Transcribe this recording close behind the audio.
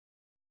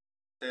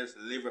There's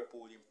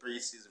Liverpool in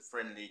pre-season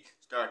friendly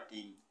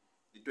starting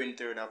the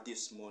 23rd of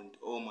this month.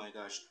 Oh my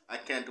gosh, I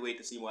can't wait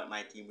to see what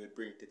my team will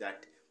bring to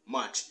that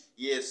match.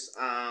 Yes,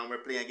 we're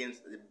playing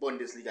against the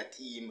Bundesliga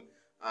team,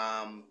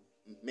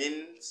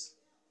 Mainz.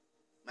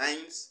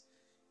 Mainz.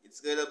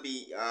 It's gonna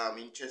be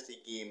interesting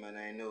game, and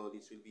I know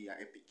this will be an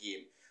epic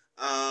game.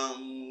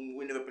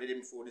 We never played them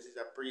before. This is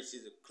a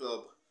pre-season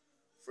club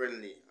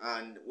friendly,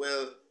 and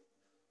well,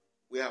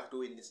 we have to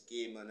win this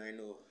game, and I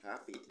know I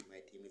have faith in my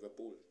team,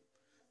 Liverpool.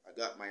 I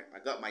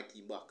got my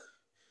team back.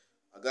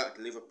 I got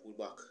Liverpool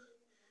back.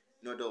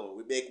 No doubt.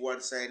 We make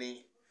one signing,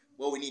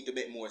 but we need to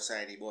make more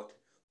signing. But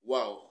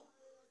wow,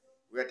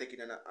 we are taking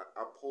an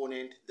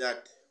opponent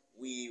that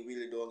we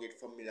really don't get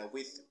familiar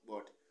with,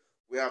 but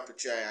we have to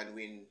try and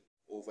win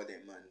over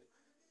them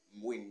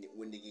and win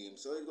the game.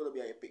 So it's gonna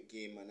be an epic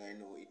game, and I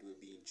know it will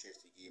be an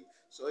interesting game.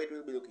 So it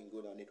will be looking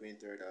good on the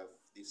 23rd of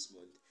this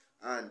month,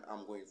 and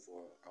I'm going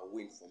for a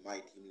win for my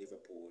team,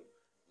 Liverpool,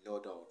 no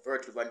doubt.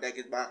 Virgil van Dijk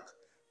is back,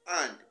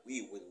 and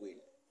we will win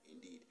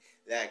indeed.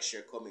 Like,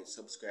 share, comment,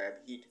 subscribe,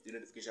 hit the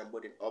notification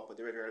button up for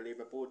the regular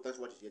Liverpool. That's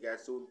what you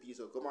guys soon. Peace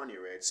out. Come on,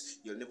 you Reds.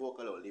 You'll never walk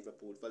alone.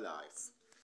 Liverpool for life.